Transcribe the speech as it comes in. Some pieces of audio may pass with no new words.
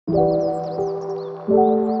Disorders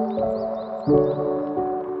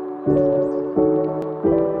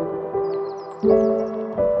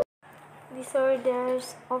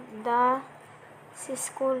of the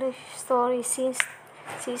circulatory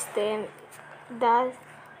system. The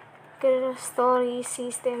circulatory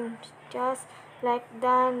system, just like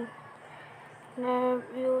the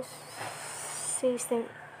nervous system,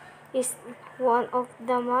 is one of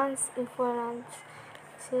the most important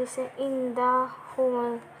systems in the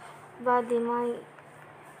human body. Many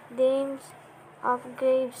names of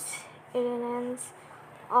graves illness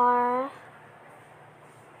are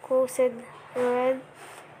caused with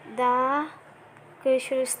the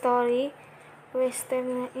circulatory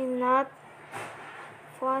system in not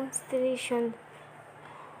function.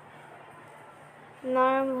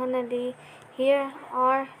 Normally, here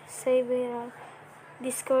are several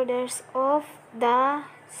disorders of the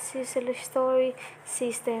circulatory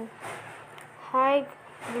system. High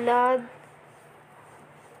blood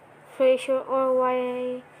pressure or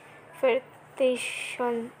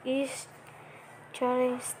hypertension is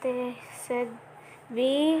characterized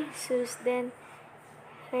by sudden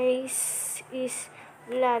rise in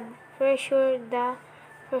blood pressure. The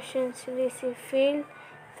person feel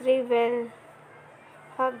tremble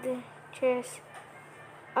of the chest,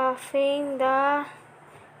 affecting the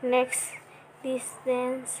next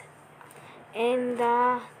distance and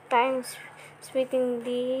the time spitting.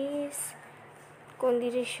 This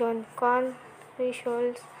condition can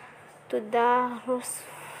result to the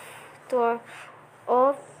rupture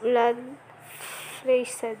of blood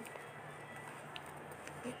vessels.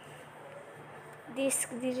 This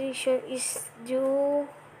condition is due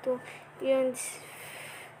to iron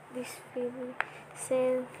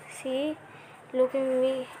deficiency.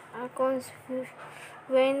 Leukemia occurs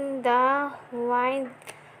when the white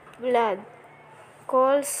blood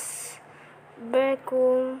cells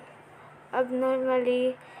become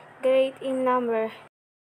abnormally great in number.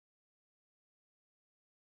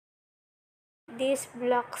 This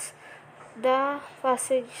blocks the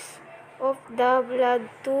passage of the blood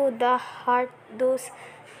to the heart, thus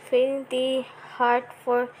preventing the heart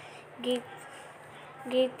from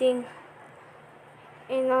getting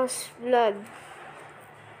enough blood.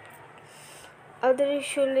 Other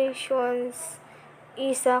solutions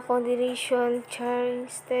is a condition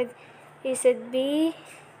characterized by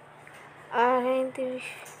a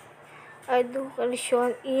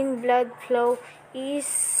reduction in blood flow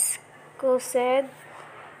is caused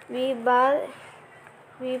by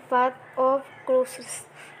part of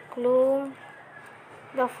clump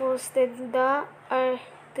the first the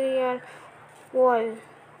arterial wall.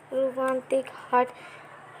 Rheumatic heart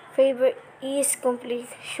failure is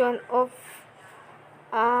complication of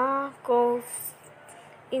a closed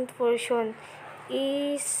infarction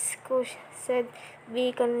is caused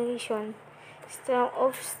by condition strong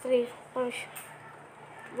of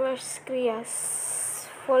stress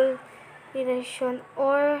fulmination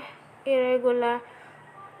or irregular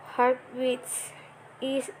heartbeats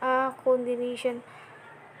is a condition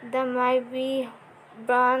that might be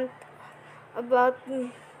brought about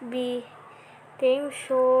by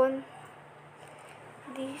tension,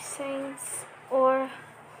 disease, or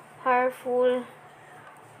harmful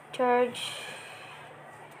charges.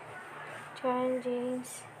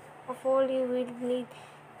 A folly will need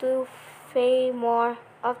to pay more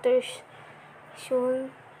after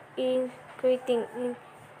soon in creating in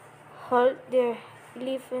hold their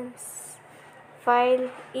elephants file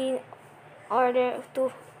in order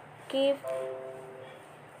to keep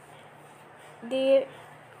their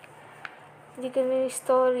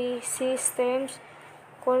circulatory systems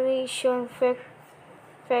condition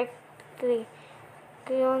perfectly.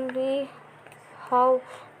 Currently, how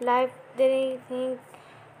life-threatening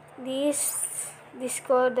these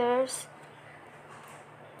disorders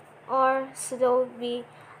are should be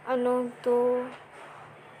unknown to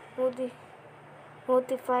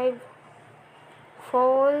motivate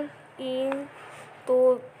fall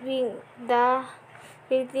into being the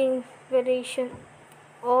leading variation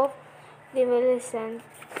of development.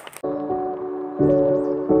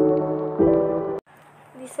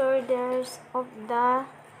 Disorders of the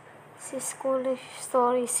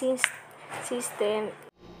circulatory system.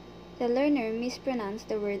 The learner mispronounced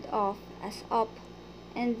the word of as op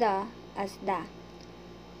and the as da.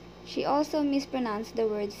 She also mispronounced the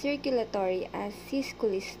word circulatory as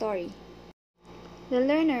circulatory. The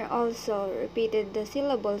learner also repeated the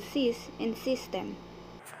syllable cis in system.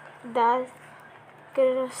 The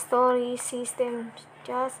circulatory system,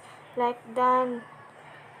 just like the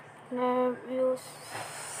nervous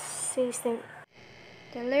system.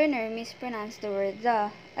 The learner mispronounced the word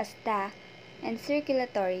the as da and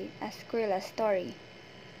circulatory as squirrelatory.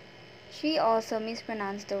 She also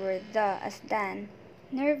mispronounced the word the as dan,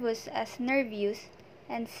 nervous as nervous,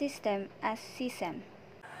 and system as system.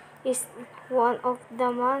 Is one of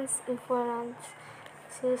the most important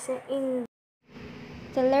systems in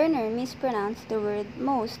The learner mispronounced the word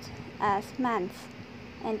most as man's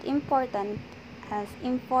and important as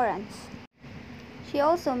importance. She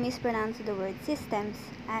also mispronounced the word systems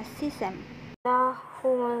as system. the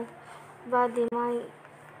human body. My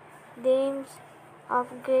names of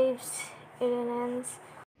graves illness.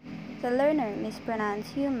 The learner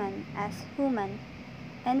mispronounced human as human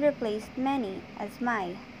and replaced many as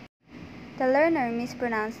my. The learner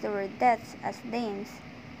mispronounced the word deaths as dames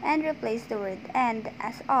and replaced the word and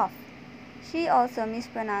as of. She also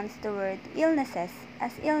mispronounced the word illnesses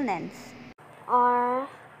as illness. Or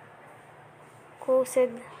caused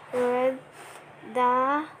read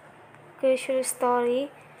the crucial story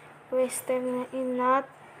wisdom in not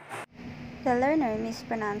The learner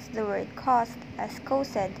mispronounced the word caused as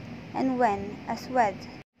caused and when as wed.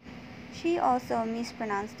 She also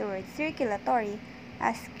mispronounced the word circulatory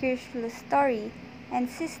as circulatory and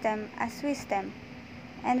system as wisdom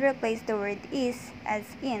and replaced the word is as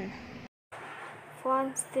in.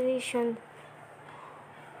 constellation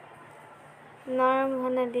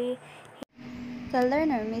normally. The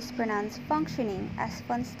learner mispronounced functioning as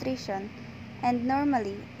funstration and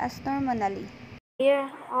normally as normally.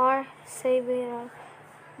 There are several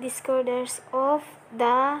disorders of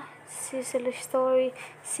the circulatory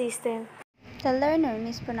system. The learner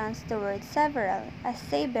mispronounced the word several as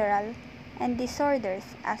several and disorders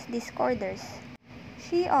as disorders.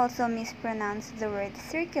 She also mispronounced the word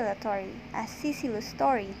circulatory as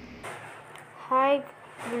circulatory. High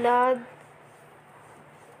blood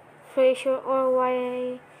pressure or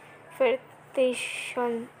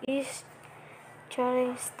hypertension is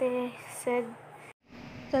characterized.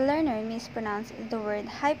 The learner mispronounced the word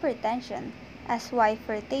hypertension as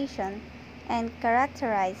hypertension and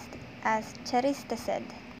characterized as charisticid.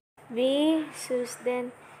 B.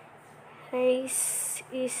 Sustained raise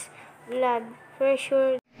is blood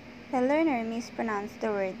pressure. The learner mispronounced the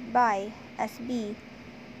word by as b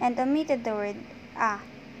and omitted the word a.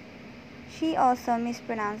 She also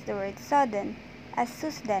mispronounced the word sudden as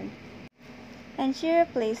susden, and she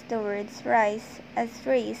replaced the words rise as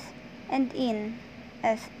race and in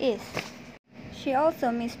as is. She also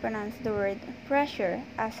mispronounced the word pressure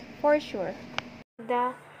as for sure.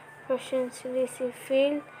 The person's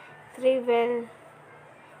feel travel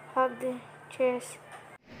of the chest.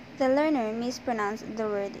 The learner mispronounced the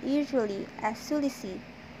word usually as sulici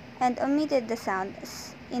and omitted the sound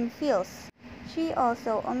s in feels. She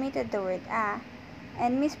also omitted the word a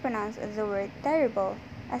and mispronounced the word terrible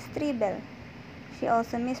as tribal. She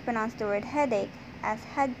also mispronounced the word headache as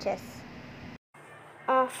headchest.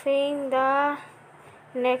 Find the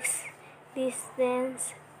next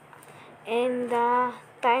distance and the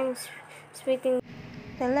time splitting.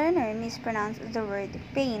 The learner mispronounced the word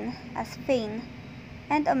pain as fain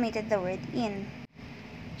and omitted the word in.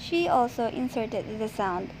 She also inserted the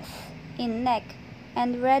sound s in neck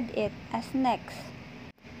and read it as necks.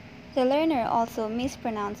 The learner also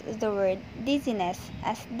mispronounced the word dizziness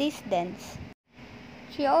as distance.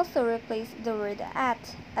 She also replaced the word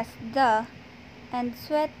at as the and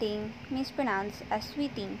sweating mispronounced as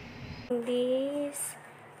sweating. This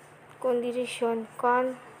condition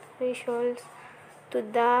can result to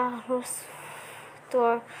the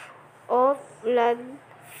rupture of blood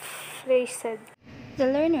vessels. The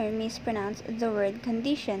learner mispronounced the word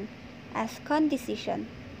condition as condecision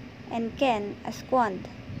and can as quand.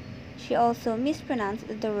 She also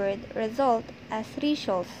mispronounced the word result as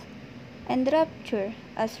results and rupture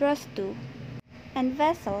as rustu and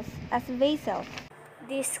vessels as vessels.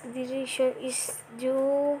 This condition is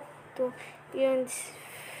due to iron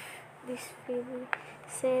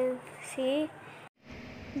deficiency.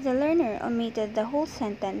 The learner omitted the whole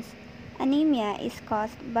sentence. Anemia is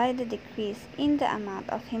caused by the decrease in the amount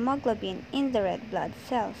of hemoglobin in the red blood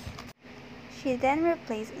cells. She then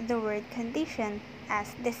replaced the word condition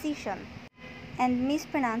as decision and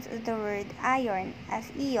mispronounced the word iron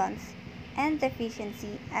as ions and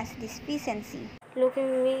deficiency as deficiency.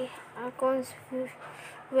 Looking me accounts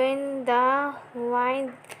when the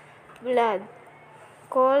white blood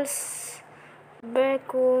calls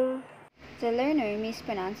vacuum. The learner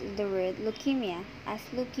mispronounced the word leukemia as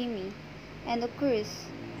leukemia and occurs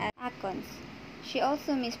as acons. She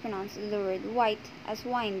also mispronounced the word white as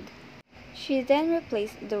wind. She then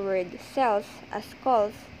replaced the word cells as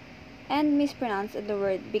skulls and mispronounced the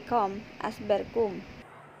word become as berkum.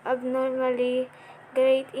 Abnormally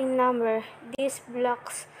great in number. These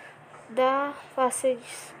blocks the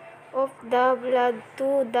passage of the blood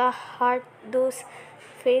to the heart, thus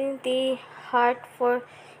fainty heart for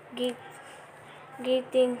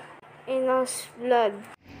getting enough blood.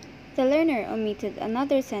 The learner omitted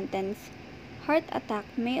another sentence. Heart attack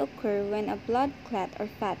may occur when a blood clot or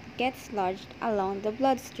fat gets lodged along the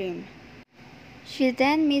bloodstream. She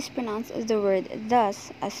then mispronounced the word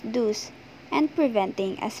thus as dus and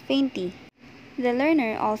preventing as fainty. The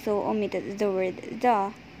learner also omitted the word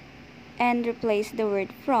the and replaced the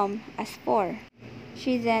word from as for.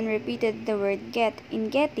 She then repeated the word get in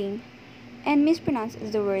getting and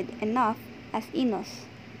mispronounced the word enough as inos.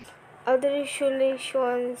 Other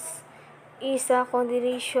solutions is a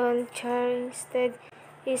condition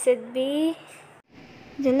instead be.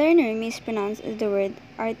 The learner mispronounced the word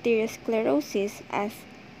arteriosclerosis as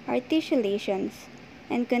articulations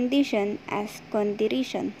and condition as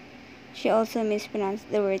condition. She also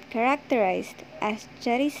mispronounced the word characterized as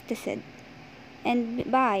charisticid and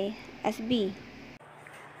by as b.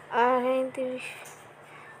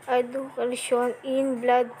 Education in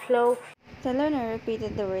blood flow. The learner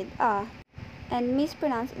repeated the word and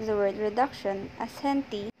mispronounced the word reduction as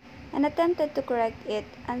henti and attempted to correct it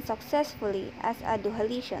unsuccessfully as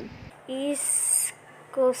adduhalation. Is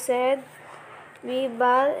CoEd we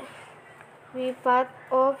part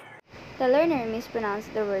of. The learner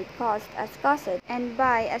mispronounced the word cost as caused and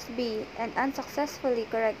by as b and unsuccessfully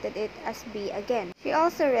corrected it as b again. She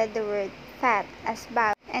also read the word fat as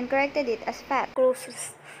bab and corrected it as fat.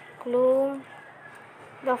 Closest clue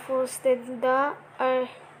the first the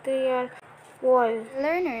arterial wall. The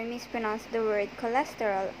learner mispronounced the word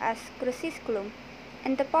cholesterol as crucisculum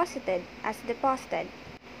and deposited as deposited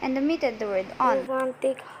and omitted the word on.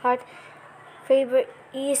 Romantic heart favor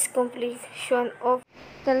is completion of.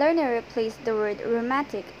 The learner replaced the word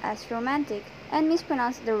rheumatic as romantic and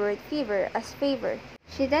mispronounced the word fever as favor.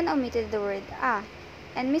 She then omitted the word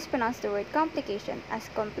and mispronounced the word complication as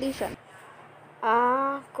completion.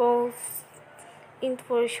 A cause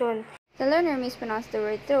infusion. The learner mispronounced the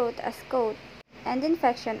word throat as coat and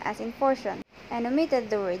infection as infortion and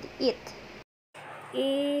omitted the word it.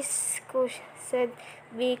 Is said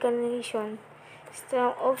be condition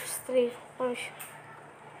strong of strip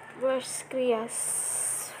verse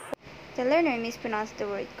crias. The learner mispronounced the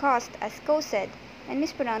word cost as cosed and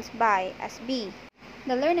mispronounced by as b.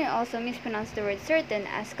 The learner also mispronounced the word certain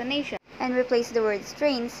as conation and replaced the word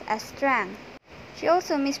strains as strang. She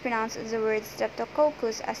also mispronounced the word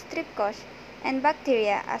streptococcus as strepcosh and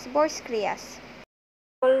bacteria as borscherias.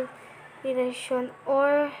 Palpitation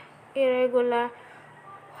or irregular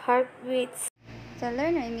heartbeats. The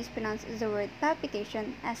learner mispronounced the word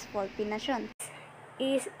palpitation as palpination.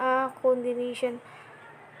 Is a condition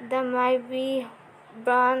that might be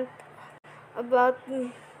brought about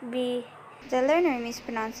be. The learner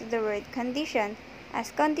mispronounced the word condition as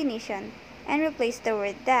condition and replaced the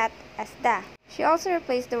word that as da. She also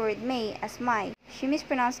replaced the word may as my. She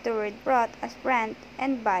mispronounced the word brought as brand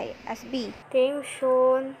and by as b.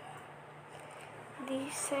 Tension,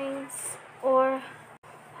 designs, or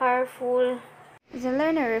harmful. The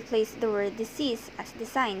learner replaced the word disease as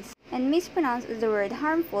designs and mispronounced the word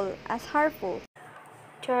harmful as harmful.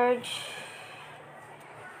 Charges.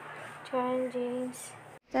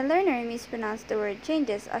 The learner mispronounced the word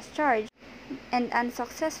changes as charge and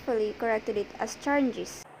unsuccessfully corrected it as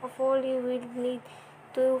charges. Hopefully will need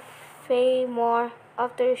to pay more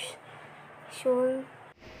after soon.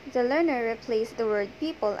 The learner replaced the word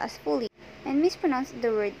people as fully and mispronounced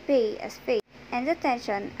the word pay as pay and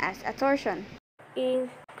attention as attention. In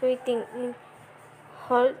creating in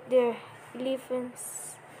hold their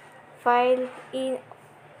elephants file in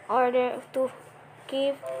order to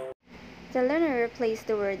keep. The learner replaced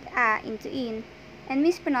the word into in and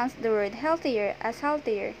mispronounced the word healthier as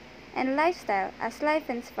healthier and lifestyle as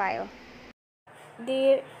lifestyle.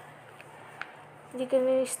 The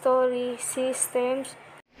story systems.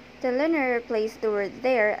 The learner replaced the word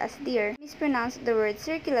there as dear, mispronounced the word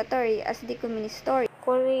circulatory as decoministory.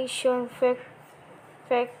 Collision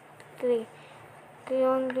factory.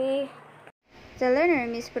 Clearly. The learner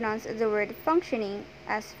mispronounced the word functioning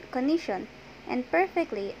as cognition and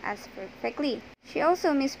perfectly as perfectly. She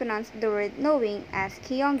also mispronounced the word knowing as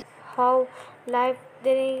kyongi. How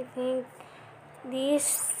life-threatening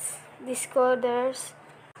these disorders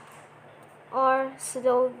are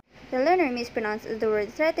slow. The learner mispronounced the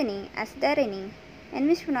word threatening as deadening and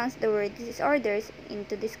mispronounced the word disorders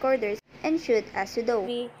into disorders and should as pseudo.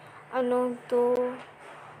 Be unknown to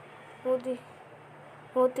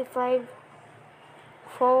notified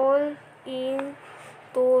fall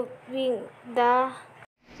into being the.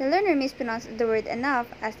 The learner mispronounced the word enough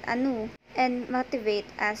as anu and motivate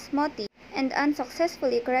as moti, and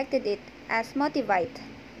unsuccessfully corrected it as motivite.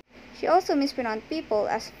 She also mispronounced people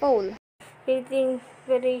as foal. Creating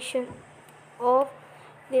variation of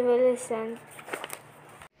the Valencian.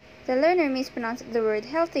 The learner mispronounced the word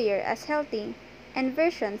healthier as healthy and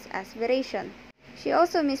versions as veration. She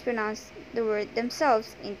also mispronounced the word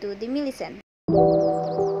themselves into demillicent.